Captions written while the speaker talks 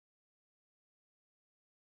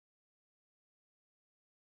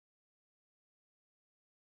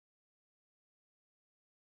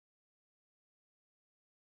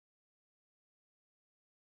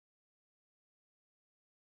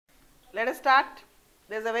Let us start.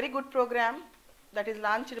 There is a very good program that is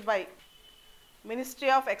launched by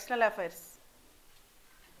Ministry of External Affairs.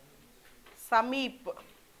 SAMEEP.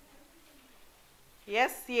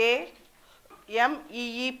 SAMEEP.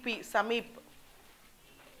 SAMEEP.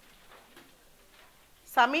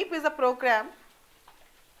 SAMEEP is a program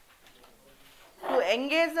to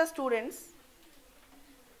engage the students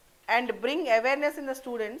and bring awareness in the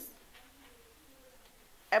students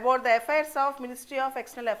about the affairs of Ministry of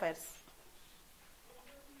External Affairs.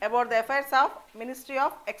 About the affairs of Ministry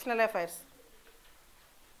of External Affairs.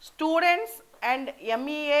 Students and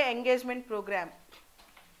MEA engagement program.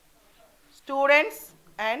 Students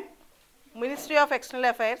and Ministry of External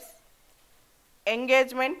Affairs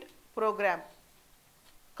engagement program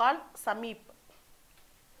called SAMEEP.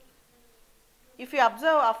 If you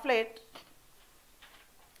observe of late,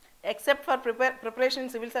 except for preparation in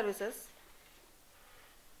civil services,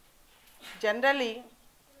 generally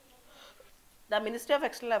the Ministry of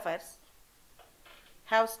External Affairs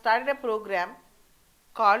have started a program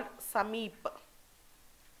called SAMEEP.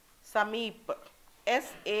 SAMEEP.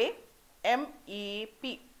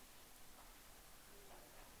 SAMEEP.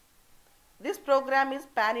 This program is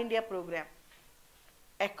pan-India program.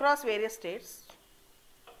 Across various states,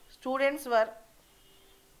 students were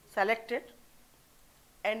selected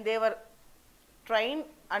and they were trained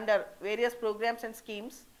under various programs and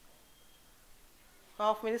schemes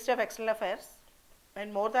of Ministry of External Affairs,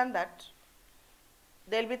 and more than that,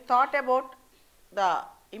 they will be taught about the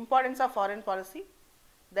importance of foreign policy,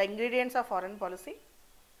 the ingredients of foreign policy,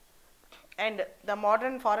 and the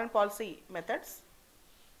modern foreign policy methods,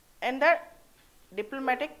 and the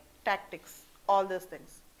diplomatic tactics, all these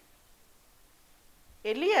things.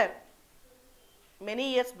 Earlier,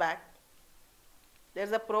 many years back, there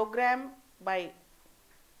is a program by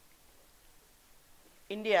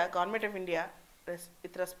India, Government of India,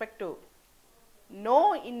 with respect to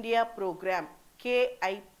Know India program,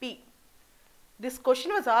 KIP. This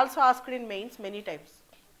question was also asked in mains many times.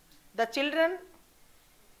 The children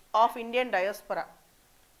of Indian diaspora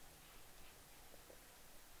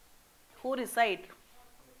who reside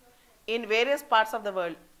in various parts of the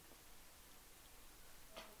world,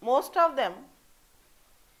 most of them,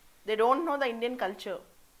 they don't know the Indian culture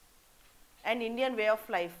and Indian way of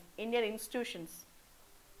life, Indian institutions.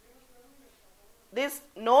 This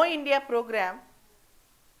Know India program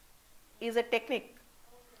is a technique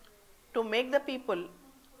to make the people,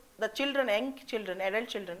 the children, young children, adult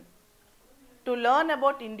children, to learn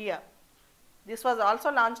about India. This was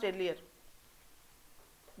also launched earlier.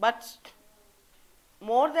 But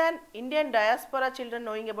more than Indian diaspora children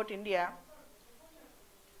knowing about India,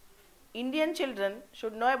 Indian children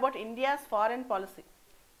should know about India's foreign policy.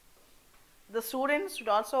 The students should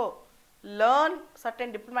also learn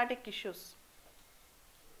certain diplomatic issues.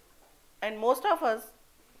 And most of us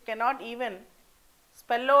cannot even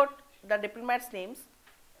spell out the diplomats' names,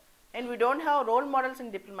 and we don't have role models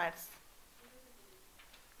in diplomats.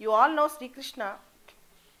 You all know Sri Krishna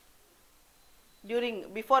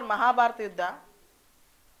before Mahabharata Yuddha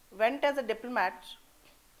went as a diplomat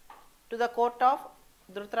to the court of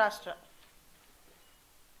Dhritarashtra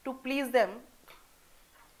to please them.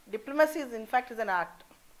 Diplomacy is in fact an art.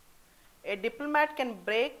 A diplomat can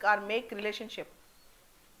break or make relationship,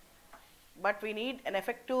 but we need an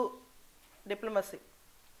effective diplomacy.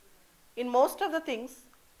 In most of the things,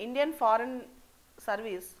 Indian foreign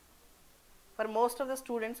service for most of the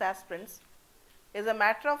students, aspirants, is a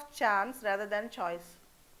matter of chance rather than choice.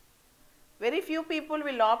 Very few people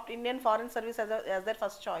will opt Indian foreign service as their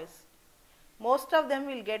first choice. Most of them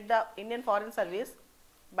will get the Indian foreign service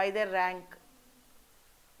by their rank.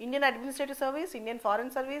 Indian administrative service, Indian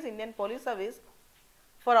foreign service, Indian police service,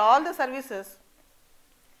 for all the services,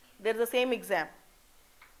 there is the same exam.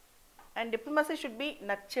 And diplomacy should be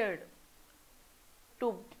nurtured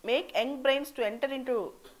to make young brains to enter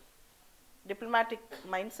into diplomatic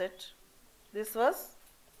mindset.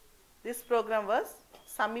 This program was,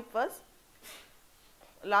 SAMEEP was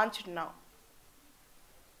launched now.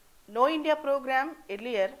 Know India program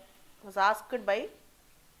earlier was asked by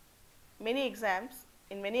many exams,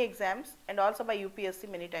 and also by UPSC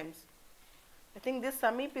many times. I think this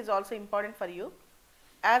SAMEEP is also important for you.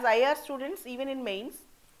 As IR students, even in mains,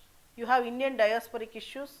 you have Indian diasporic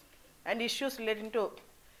issues and issues relating to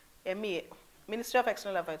MEA, Ministry of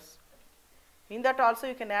External Affairs. In that also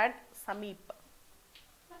you can add SAMEEP.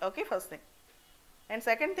 Okay, first thing. And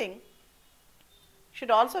second thing, should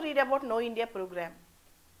also read about Know India program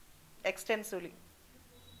extensively.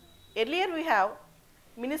 Earlier we have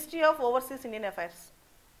Ministry of Overseas Indian Affairs.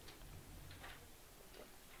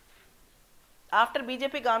 After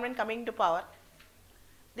BJP government coming to power,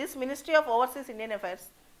 This Ministry of Overseas Indian Affairs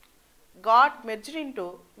got merged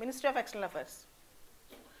into Ministry of External Affairs.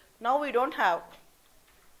 Now we don't have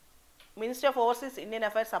Ministry of Overseas Indian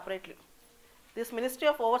Affairs separately. This Ministry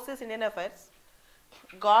of Overseas Indian Affairs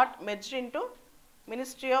got merged into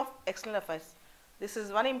Ministry of External Affairs. This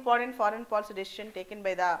is one important foreign policy decision taken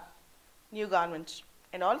by the new government.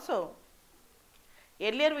 And also,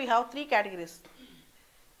 earlier we have three categories: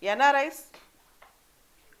 NRIs,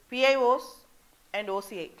 PIOs and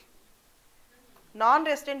OCI.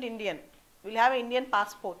 Non-resident Indian will have an Indian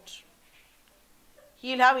passport.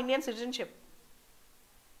 He will have Indian citizenship.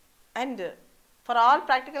 And for all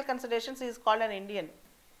practical considerations, he is called an Indian.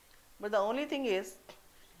 But the only thing is,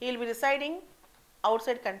 he will be residing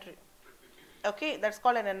outside country. Okay, that's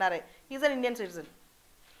called an NRI. He is an Indian citizen.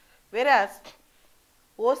 Whereas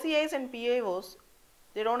OCIs and PIOs,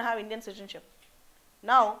 they don't have Indian citizenship.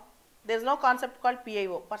 Now, there is no concept called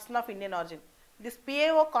PIO, person of Indian origin. This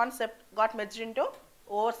PIO concept got merged into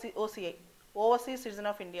OCI, Overseas Citizen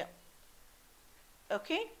of India.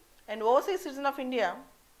 Okay, and Overseas Citizen of India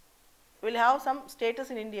will have some status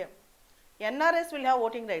in India. NRIs will have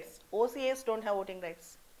voting rights. OCIs don't have voting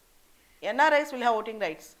rights. NRIs will have voting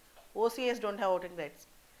rights. OCIs don't have voting rights.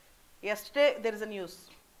 Yesterday there is a news.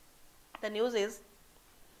 The news is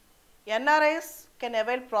NRIs can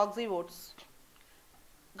avail proxy votes.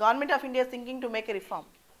 Government of India is thinking to make a reform.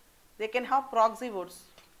 They can have proxy votes.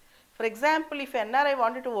 For example, if an NRI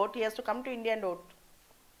wanted to vote, he has to come to India and vote.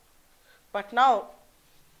 But now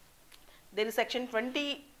there is section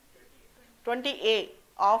 20A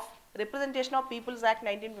of Representation of Peoples Act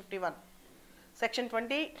 1951. Section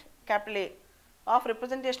 20 capital A of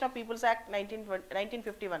Representation of Peoples Act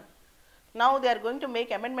 1951. Now they are going to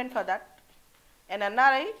make amendment for that. An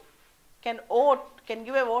NRI can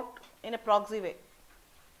give a vote in a proxy way.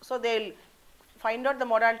 So they will find out the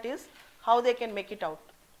modalities how they can make it out.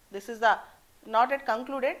 This is the not yet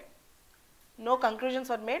concluded. No conclusions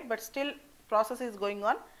are made, but still process is going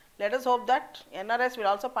on. Let us hope that NRIs will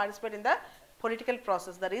also participate in the political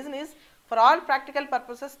process. The reason is, for all practical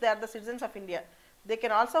purposes, they are the citizens of India. They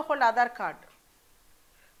can also hold Aadhaar card.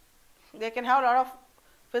 They can have a lot of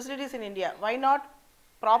facilities in India. Why not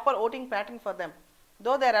proper voting pattern for them?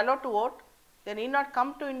 Though they are allowed to vote, they need not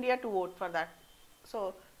come to India to vote for that.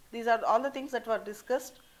 So these are all the things that were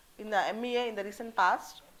discussed in the MEA in the recent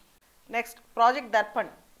past. Next, Project Darpan.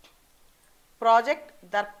 Project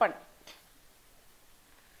Darpan.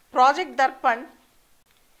 Project Darpan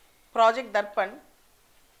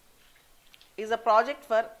is a project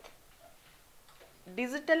for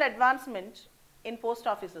digital advancement in post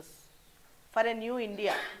offices for a new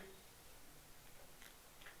India.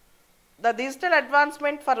 The digital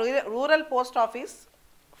advancement for rural post office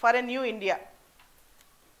for a new India.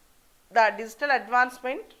 The digital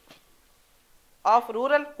advancement of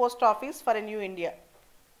rural post office for a new India.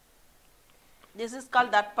 This is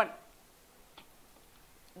called Darpan.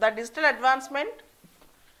 The digital advancement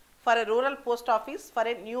for a rural post office for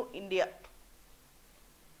a new India.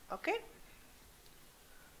 Okay.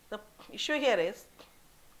 The issue here is,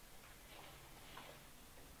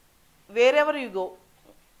 wherever you go,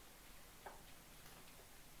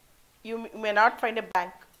 you may not find a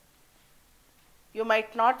bank. You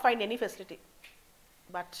might not find any facility.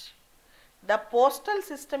 But the postal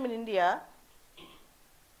system in India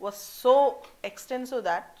was so extensive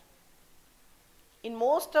that in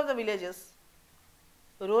most of the villages,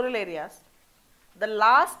 rural areas, the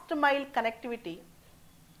last mile connectivity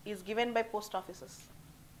is given by post offices.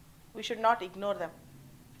 We should not ignore them.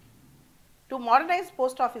 To modernize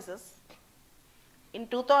post offices, in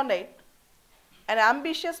 2008, an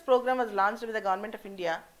ambitious program was launched by the Government of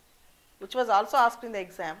India, which was also asked in the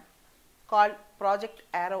exam, called Project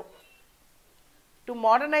Arrow. To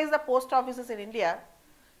modernize the post offices in India,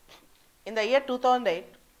 in the year 2008,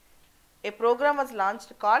 a program was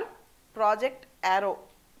launched called Project Arrow.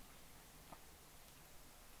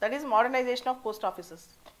 That is modernization of post offices.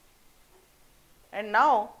 And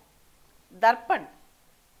now, Darpan,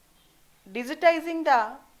 digitizing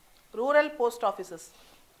the rural post offices.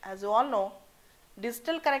 As you all know,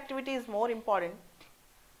 digital connectivity is more important,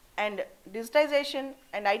 and digitization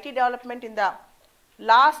and IT development in the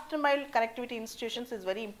last mile connectivity institutions is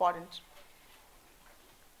very important.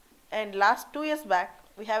 And last 2 years back,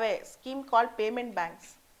 we have a scheme called payment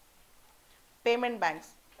banks. Payment banks.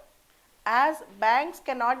 As banks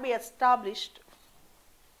cannot be established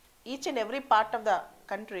each and every part of the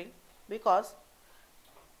country, because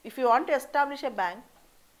if you want to establish a bank,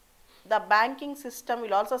 the banking system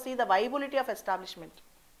will also see the viability of establishment.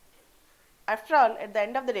 After all, at the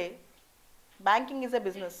end of the day, banking is a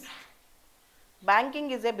business.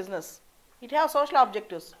 Banking is a business. It has social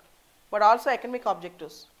objectives, but also economic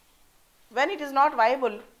objectives. When it is not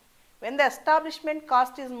viable, when the establishment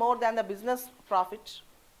cost is more than the business profit,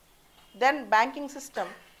 then banking system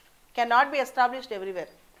cannot be established everywhere.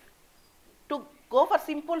 To go for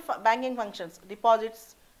simple banking functions,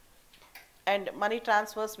 deposits and money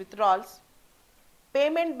transfers, withdrawals,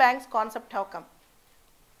 payment banks concept have come.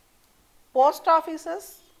 Post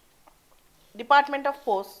offices, Department of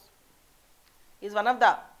Post is one of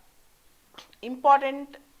the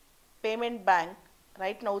important payment bank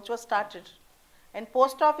right now which was started, and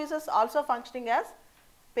post offices also functioning as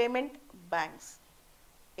payment banks.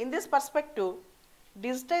 In this perspective,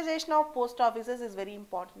 digitization of post offices is very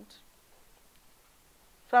important.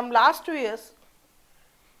 From last 2 years,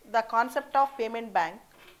 the concept of payment bank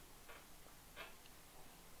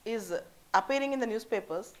is appearing in the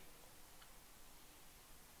newspapers,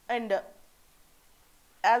 and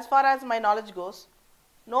as far as my knowledge goes,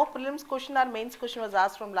 no prelims question or mains question was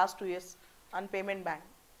asked from last 2 years on payment bank.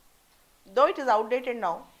 Though it is outdated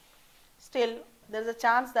now, still there is a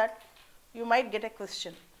chance that you might get a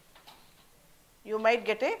question. You might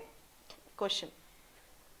get a question.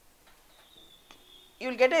 You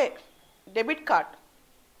will get a debit card,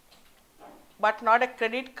 but not a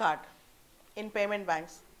credit card in payment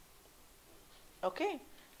banks. Okay,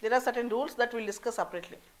 there are certain rules that we will discuss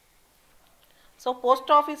separately. So post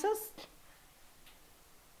offices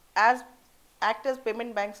act as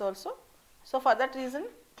payment banks also. So for that reason,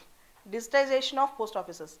 digitization of post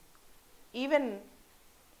offices, even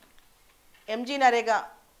MG Narega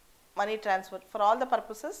money transfer, for all the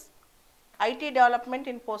purposes, IT development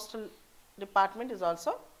in postal department is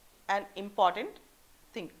also an important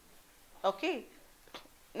thing. Okay.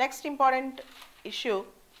 Next important issue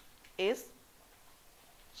is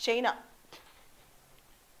China.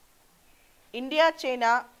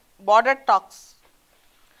 India-China border talks.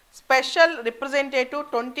 Special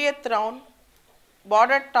representative 20th round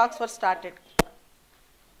border talks were started.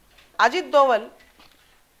 Ajit Doval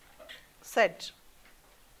said,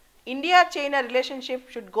 India-China relationship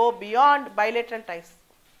should go beyond bilateral ties.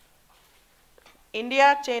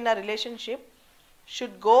 India-China relationship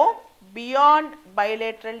should go beyond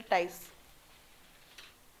bilateral ties.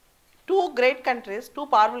 Two great countries, two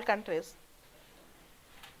powerful countries,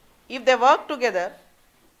 if they work together,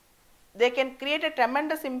 they can create a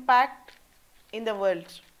tremendous impact in the world,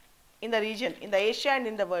 in the region, in the Asia and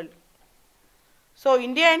in the world. So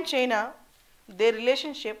India and China, their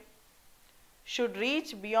relationship should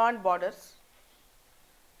reach beyond borders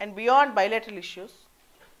and beyond bilateral issues,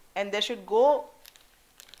 and they should go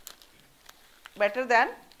better than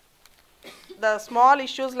the small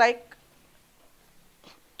issues like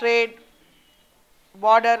trade,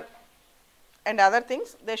 border and other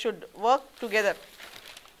things. They should work together.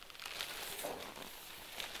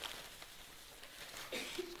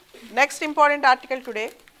 Next important article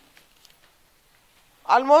today,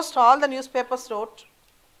 almost all the newspapers wrote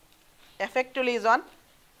effectively is on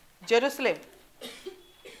Jerusalem.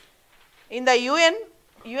 In the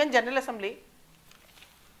UN General Assembly,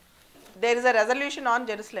 there is a resolution on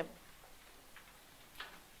Jerusalem.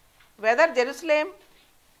 Whether Jerusalem,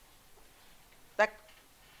 the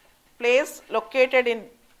place located in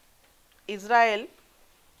Israel,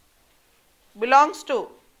 belongs to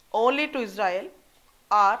only to Israel,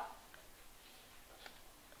 or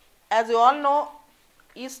as you all know,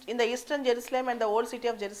 in the eastern Jerusalem and the old city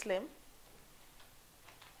of Jerusalem,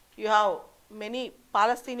 you have many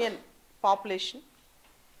Palestinian population.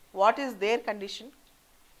 What is their condition?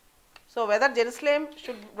 So whether Jerusalem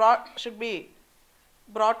should be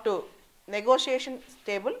brought to negotiation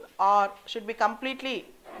table or should be completely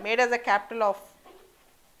made as a capital of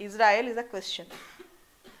Israel is a question.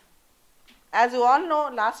 As you all know,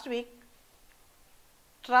 last week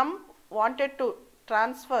Trump wanted to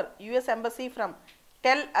transfer US embassy from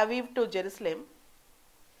Tel Aviv to Jerusalem.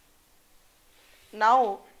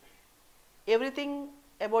 Now everything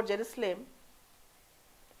about Jerusalem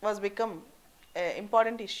was become an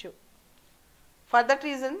important issue. For that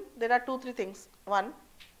reason, there are 2-3 things. One,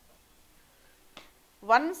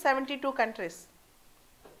 172 countries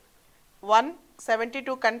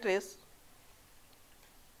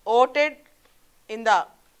voted in the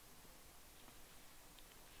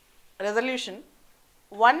resolution.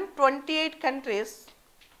 128 countries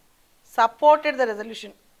supported the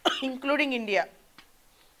resolution, including India.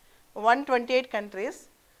 128 countries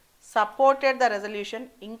supported the resolution,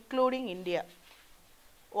 including India.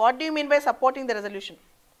 What do you mean by supporting the resolution?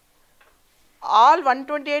 All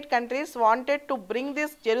 128 countries wanted to bring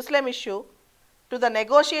this Jerusalem issue to the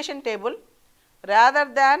negotiation table rather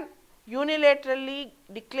than unilaterally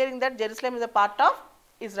declaring that Jerusalem is a part of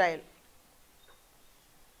Israel.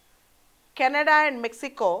 Canada and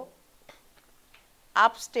Mexico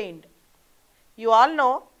abstained. You all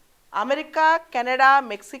know America, Canada,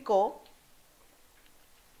 Mexico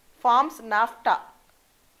forms NAFTA,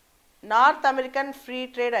 North American Free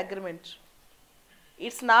Trade Agreement.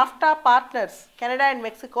 Its NAFTA partners, Canada and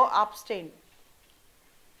Mexico, abstained.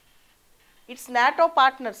 Its NATO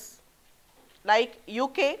partners like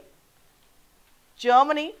UK,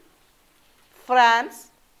 Germany, France,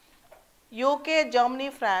 UK, Germany,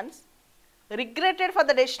 France regretted for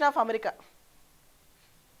the decision of America,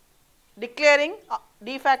 declaring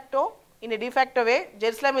de facto, in a de facto way,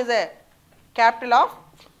 Jerusalem is a capital of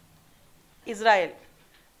Israel.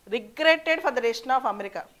 Regretted for the decision of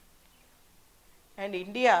America. And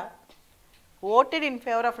India voted in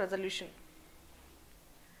favor of resolution.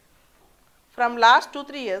 From last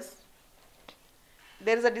 2-3 years,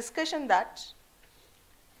 there is a discussion that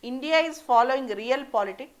India is following real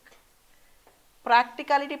politics,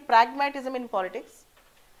 practicality, pragmatism in politics,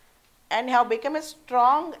 and have become a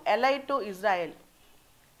strong ally to Israel.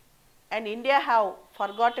 And India have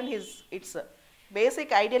forgotten its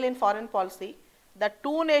basic ideal in foreign policy, the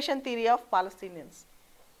two-nation theory of Palestinians.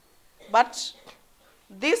 But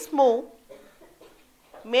this move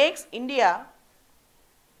makes India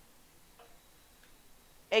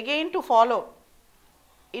again to follow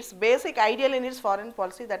its basic ideal in its foreign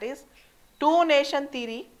policy, that is two-nation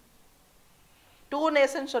theory,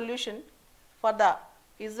 two-nation solution for the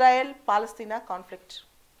Israel-Palestina conflict.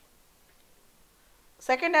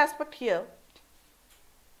 Second aspect here,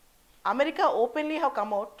 America openly have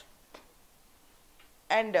come out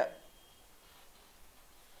and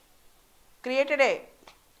created a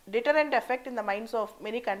deterrent effect in the minds of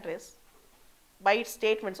many countries by its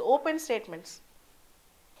statements, open statements.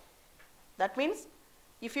 That means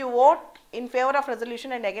if you vote in favor of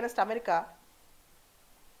resolution and against America,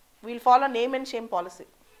 we will follow name and shame policy.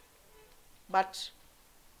 But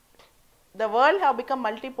the world have become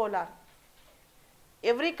multipolar.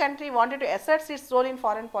 Every country wanted to assert its role in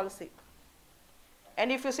foreign policy.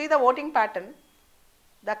 And if you see the voting pattern,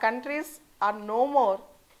 the countries are no more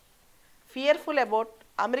fearful about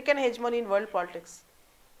American hegemony in world politics.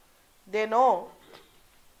 They know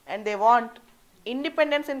and they want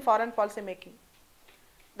independence in foreign policy making.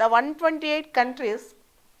 The 128 countries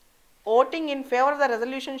voting in favor of the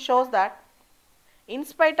resolution shows that in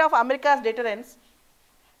spite of America's deterrence,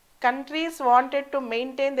 countries wanted to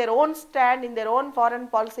maintain their own stand in their own foreign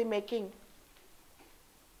policy making.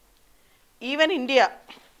 Even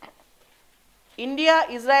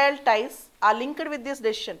India-Israel ties are linked with this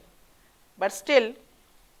decision. But still,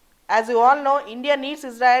 as you all know, India needs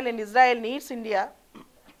Israel and Israel needs India.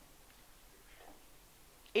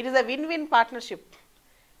 It is a win-win partnership,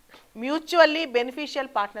 mutually beneficial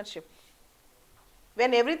partnership.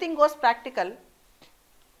 When everything goes practical,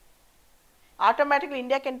 automatically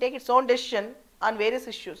India can take its own decision on various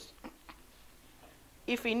issues.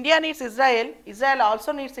 If India needs Israel, Israel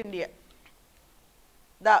also needs India.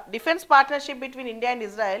 The defense partnership between India and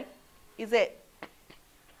Israel is a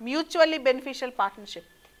mutually beneficial partnership.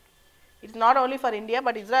 It is not only for India,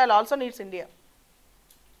 but Israel also needs India.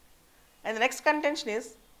 And the next contention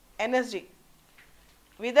is energy.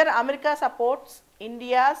 Whether America supports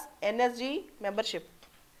India's energy membership.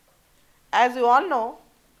 As you all know,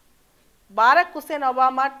 Barack Hussein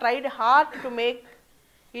Obama tried hard to make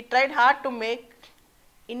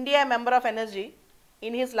India a member of energy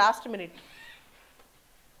in his last minute.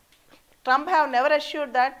 Trump have never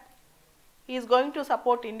assured that he is going to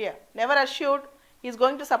support India, never assured he is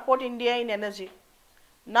going to support India in energy.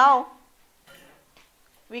 Now,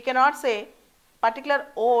 we cannot say particular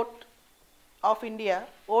vote of India,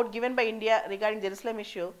 vote given by India regarding Jerusalem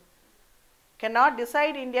issue, cannot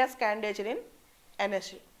decide India's candidature in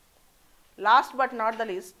energy. Last but not the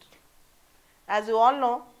least, as you all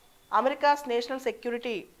know, America's national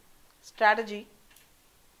security strategy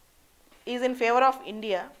is in favor of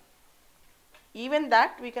India. Even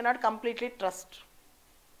that we cannot completely trust.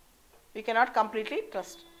 We cannot completely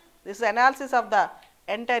trust. This is analysis of the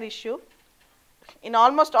entire issue. In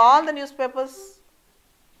almost all the newspapers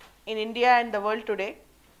in India and the world today,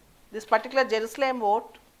 this particular Jerusalem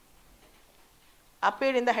vote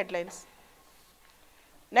appeared in the headlines.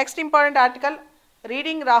 Next important article,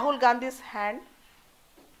 reading Rahul Gandhi's hand,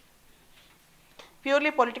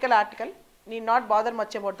 purely political article, need not bother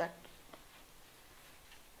much about that.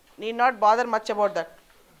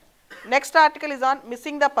 Next article is on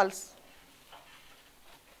missing the pulse.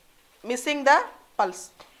 Missing the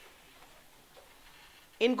pulse.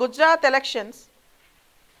 In Gujarat elections,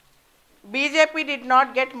 BJP did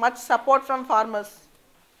not get much support from farmers.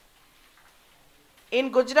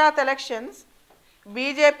 In Gujarat elections,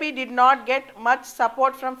 BJP did not get much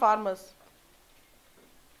support from farmers.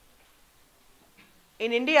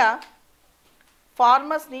 In India,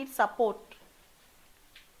 farmers need support.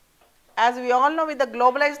 As we all know, with the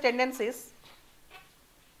globalized tendencies,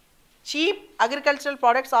 cheap agricultural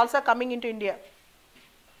products also coming into India.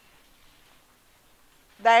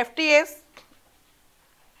 The FTAs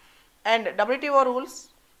and WTO rules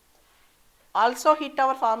also hit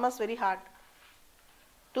our farmers very hard.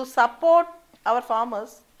 To support our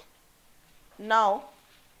farmers, now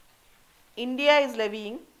India is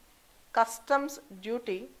levying customs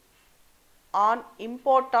duty on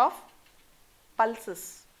import of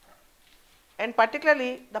pulses, and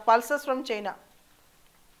particularly the pulses from China.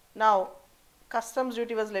 Now customs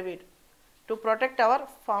duty was levied to protect our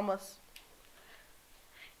farmers.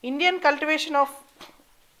 Indian cultivation of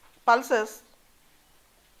pulses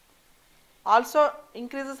also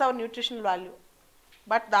increases our nutritional value,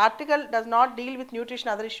 but the article does not deal with nutrition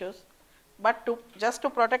other issues, but just to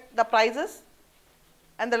protect the prices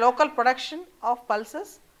and the local production of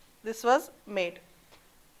pulses, this was made.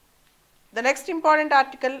 The next important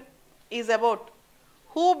article is about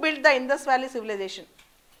who built the Indus Valley Civilization.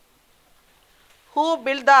 Who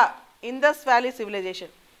built the Indus Valley Civilization?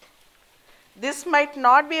 This might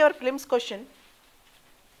not be your prelims question,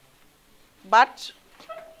 but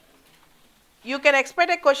you can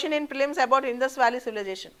expect a question in prelims about Indus Valley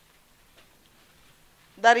Civilization.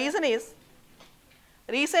 The reason is,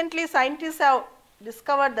 recently scientists have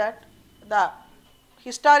discovered that, the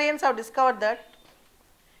historians have discovered that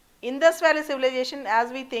Indus Valley Civilization,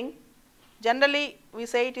 as we think, generally we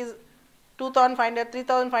say it is 2500,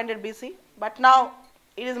 3500 BC, but now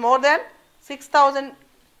it is more than 6000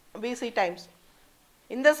 BC times.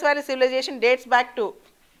 Indus Valley Civilization dates back to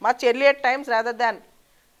much earlier times rather than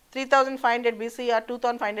 3500 BC or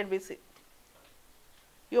 2500 BC.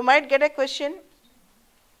 You might get a question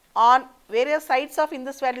on various sites of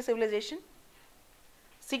Indus Valley Civilization,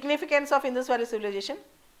 significance of Indus Valley Civilization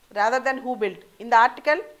rather than who built. In the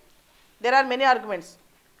article, there are many arguments: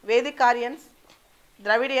 Vedic Aryans,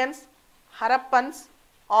 Dravidians, Harappans,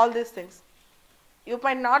 all these things. You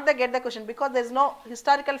might not get the question because there is no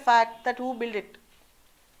historical fact that who built it.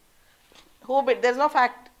 Who built? There is no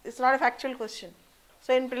fact. It's not a factual question.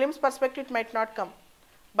 So in prelims perspective, it might not come,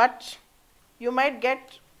 but you might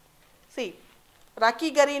get. See,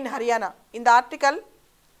 Rakigari in Haryana. In the article,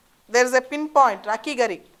 there is a pinpoint,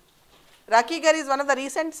 Rakigari. Rakigari is one of the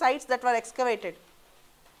recent sites that were excavated.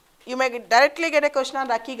 You may directly get a question on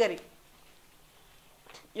Rakigari.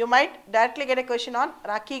 You might directly get a question on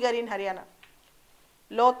Rakigari in Haryana.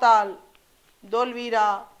 Lothal,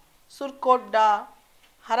 Dolvira, Surkodda,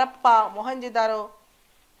 Harappa, Mohenjo-daro.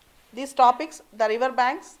 These topics, the river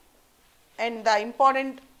banks and the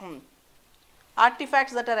important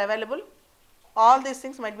artifacts that are available, all these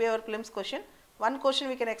things might be our prelims question. One question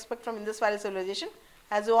we can expect from Indus Valley Civilization.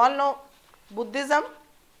 As you all know, Buddhism,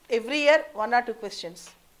 every year 1 or 2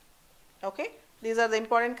 questions. Okay, these are the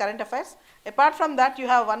important current affairs. Apart from that, you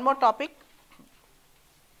have one more topic.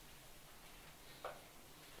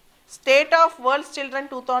 State of World's Children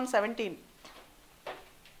 2017.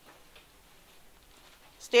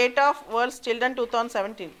 State of World's Children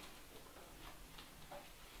 2017.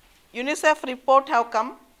 UNICEF report have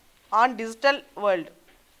come on digital world.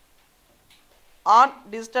 On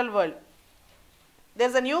digital world. There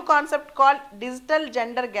is a new concept called digital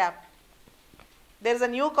gender gap. There is a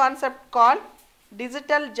new concept called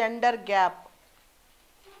digital gender gap.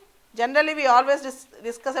 Generally, we always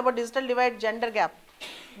discuss about digital divide, gender gap.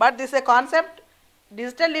 But this is a concept,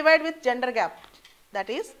 digital divide with gender gap. That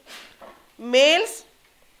is, males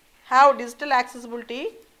have digital accessibility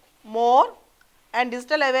more and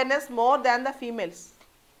digital awareness more than the females.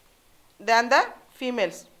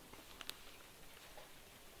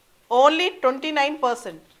 Only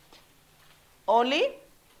 29%. Only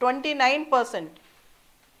 29%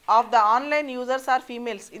 of the online users are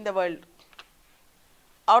females in the world.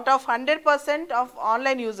 Out of 100% of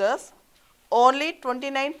online users, only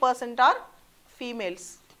 29% are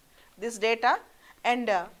females. This data, and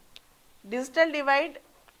digital divide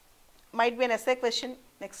might be an essay question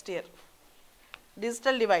next year.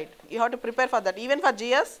 Digital divide, you have to prepare for that. Even for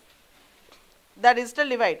GS, the digital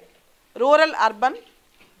divide, rural, urban,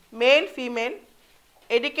 male, female,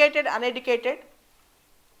 educated, uneducated,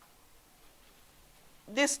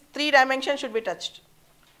 these 3 dimensions should be touched.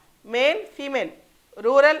 Male, female,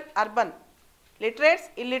 rural, urban, literates,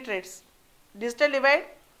 illiterates. Digital divide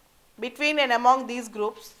between and among these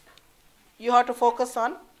groups, you have to focus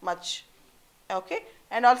on much. Okay,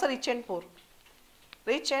 and also rich and poor.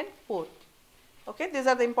 Rich and poor. Okay, these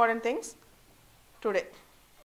are the important things today.